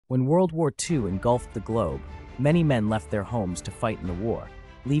When World War II engulfed the globe, many men left their homes to fight in the war,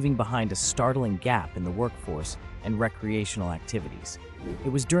 leaving behind a startling gap in the workforce and recreational activities.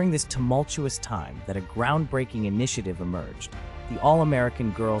 It was during this tumultuous time that a groundbreaking initiative emerged, the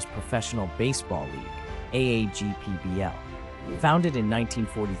All-American Girls Professional Baseball League, Aagpbl. Founded in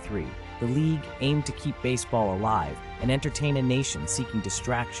 1943, the league aimed to keep baseball alive and entertain a nation seeking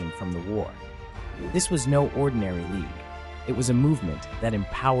distraction from the war. This was no ordinary league. It was a movement that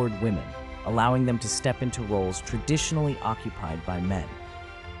empowered women, allowing them to step into roles traditionally occupied by men.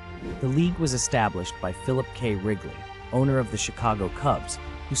 The league was established by Philip K. Wrigley, owner of the Chicago Cubs,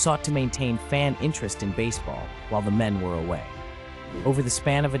 who sought to maintain fan interest in baseball while the men were away. Over the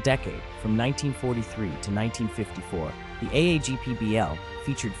span of a decade, from 1943 to 1954, the Aagpbl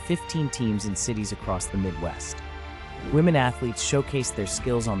featured 15 teams in cities across the Midwest. Women athletes showcased their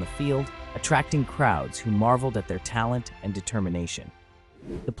skills on the field, attracting crowds who marveled at their talent and determination.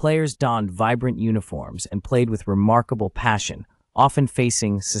 The players donned vibrant uniforms and played with remarkable passion, often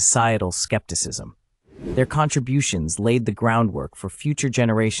facing societal skepticism. Their contributions laid the groundwork for future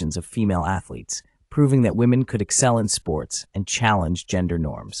generations of female athletes, proving that women could excel in sports and challenge gender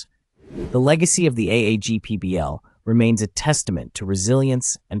norms. The legacy of the Aagpbl remains a testament to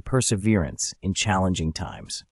resilience and perseverance in challenging times.